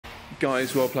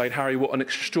Guys, well played. Harry, what an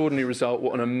extraordinary result.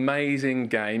 What an amazing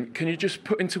game. Can you just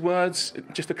put into words,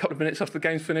 just a couple of minutes after the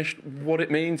game's finished, what it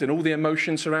means and all the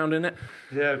emotion surrounding it?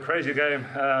 Yeah, crazy game.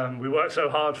 We worked so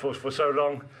hard for so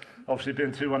long. Obviously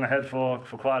being 2-1 ahead for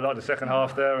quite a lot of the second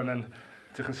half there, and then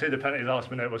to concede the penalty last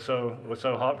minute was so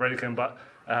heartbreaking. But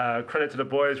credit to the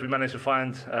boys, we managed to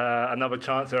find another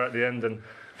chance there at the end, and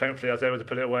thankfully I was able to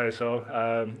put it away. So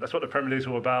that's what the Premier League's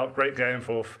all about. Great game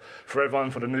for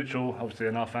everyone, for the neutral, obviously,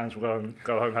 and our fans will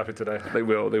go home happy today. They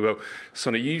will.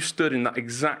 Sonny, you stood in that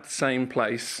exact same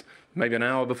place maybe an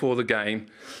hour before the game,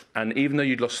 and even though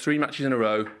you'd lost 3 matches in a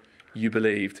row, you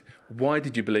believed. Why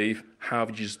did you believe? How have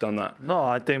you just done that? No,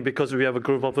 I think because we have a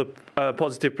group of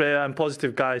positive players and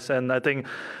positive guys, and I think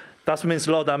that means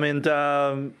a lot. I mean,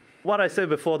 what I said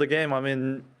before the game, I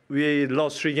mean, we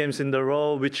lost 3 games in a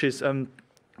row, which is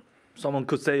someone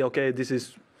could say, okay, this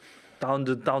is down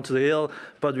to the hill,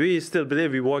 but we still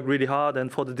believe we worked really hard, and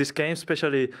for this game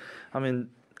especially, I mean,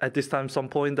 at this time, some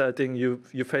point, I think you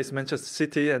face Manchester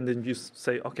City, and then you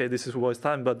say, okay, this is worst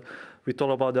time. But we thought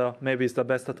about maybe it's the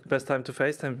best time to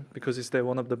face them because they're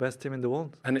one of the best team in the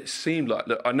world. And it seemed like,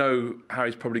 look, I know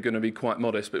Harry's probably going to be quite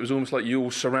modest, but it was almost like you all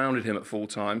surrounded him at full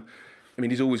time. I mean,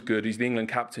 he's always good. He's the England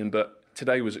captain, but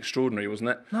today was extraordinary,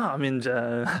 wasn't it? No, I mean,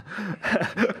 yeah,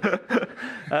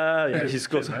 he's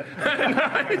got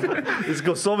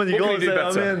so many goals.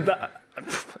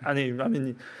 I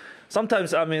mean.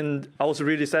 Sometimes, I mean, I was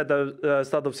really sad at the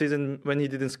start of season when he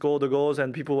didn't score the goals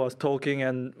and people was talking,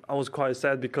 and I was quite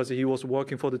sad because he was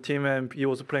working for the team and he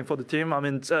was playing for the team. I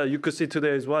mean, you could see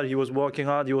today as well, he was working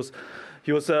hard. He was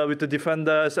with the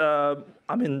defenders. I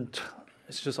mean,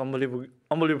 it's just unbelievable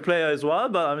player as well,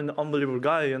 but I mean, unbelievable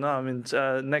guy, you know. I mean,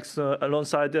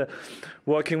 alongside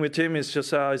working with him is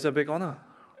just it's a big honour.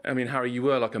 I mean, Harry, you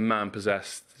were like a man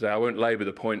possessed today. I won't labour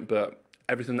the point, but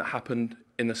everything that happened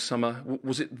in the summer,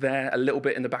 was it there a little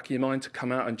bit in the back of your mind to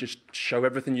come out and just show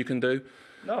everything you can do?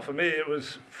 No, for me it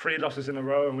was 3 losses in a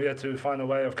row, and we had to find a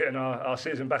way of getting our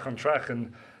season back on track,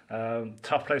 and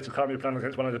tough place to come. You're playing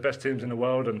against one of the best teams in the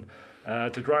world, and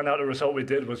to grind out the result we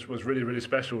did was really, really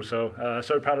special. So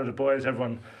proud of the boys.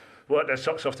 Everyone worked their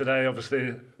socks off today.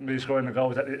 Obviously me scoring the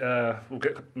goals will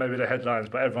get maybe the headlines,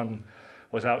 but everyone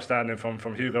was outstanding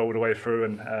from Hugo all the way through,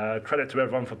 and credit to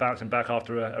everyone for bouncing back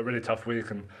after a really tough week,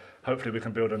 and hopefully we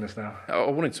can build on this now. I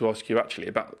wanted to ask you actually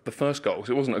about the first goal,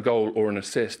 because it wasn't a goal or an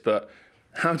assist, but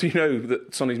how do you know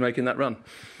that Sonny's making that run?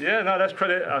 Yeah, no, that's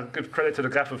credit. I give credit to the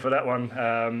gaffer for that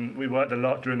one. We worked a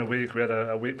lot during the week. We had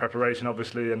a week preparation,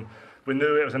 obviously, and we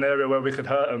knew it was an area where we could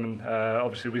hurt them, and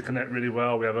obviously we connect really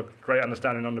well. We have a great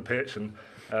understanding on the pitch, and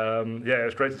yeah, it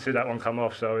was great to see that one come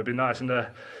off. So it'd be nice in the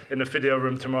video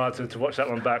room tomorrow to watch that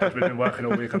one back, because we've been working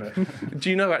all week on it. Do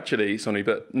you know actually, Sonny,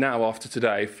 but now after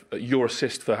today, your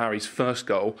assist for Harry's first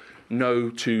goal, no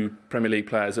 2 Premier League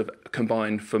players have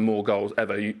combined for more goals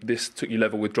ever. This took you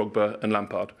level with Drogba and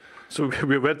Lampard. So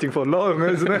we're waiting for long,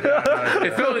 isn't it?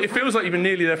 It feels like you've been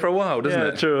nearly there for a while, doesn't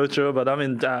it? True. But I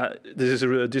mean, this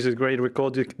is a great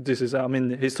record. This is, I mean,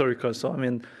 historical. So I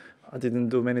mean, I didn't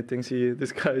do many things.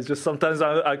 This guy is just sometimes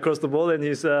I cross the ball and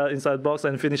he's inside box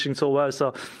and finishing so well.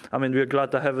 So I mean, we're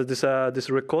glad to have this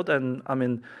record, and I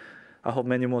mean, I hope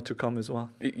many more to come as well.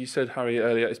 You said, Harry,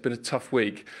 earlier it's been a tough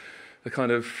week. The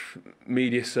kind of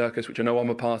media circus, which I know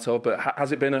I'm a part of, but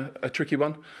has it been a tricky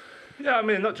one? Yeah, I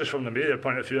mean, not just from the media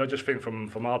point of view. I just think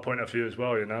from our point of view as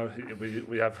well. You know,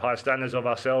 we have high standards of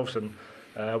ourselves, and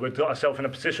we've got ourselves in a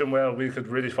position where we could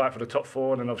really fight for the top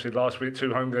 4. And then obviously last week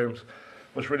 2 home games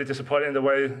was really disappointing in the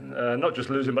way, not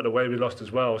just losing, but the way we lost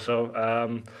as well. So,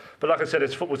 but like I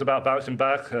said, football's about bouncing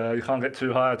back. You can't get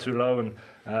too high or too low, and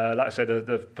like I said,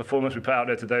 the performance we put out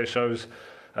there today shows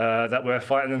that we're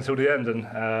fighting until the end, and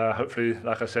hopefully,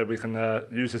 like I said, we can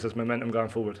use this as momentum going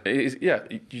forward. Yeah,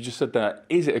 you just said that.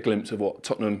 Is it a glimpse of what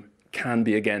Tottenham can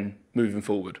be again moving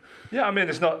forward? Yeah, I mean,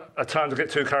 it's not a time to get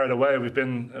too carried away.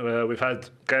 We've had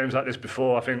games like this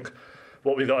before. I think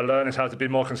what we've got to learn is how to be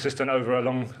more consistent over a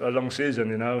long season.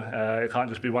 You know, it can't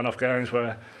just be one-off games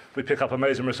where we pick up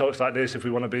amazing results like this. If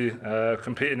we want to be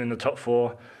competing in the top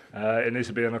 4, it needs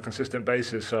to be on a consistent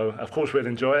basis. So, of course, we'll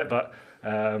enjoy it, but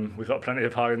we've got plenty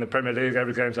of hard in the Premier League.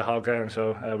 Every game's a hard game.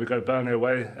 So we go Burnley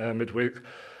away midweek.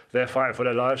 They're fighting for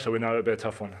their lives, so we know it'll be a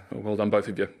tough one. Well done, both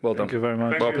of you. Well done. Thank you very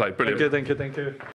much. Well played. Brilliant. Thank you.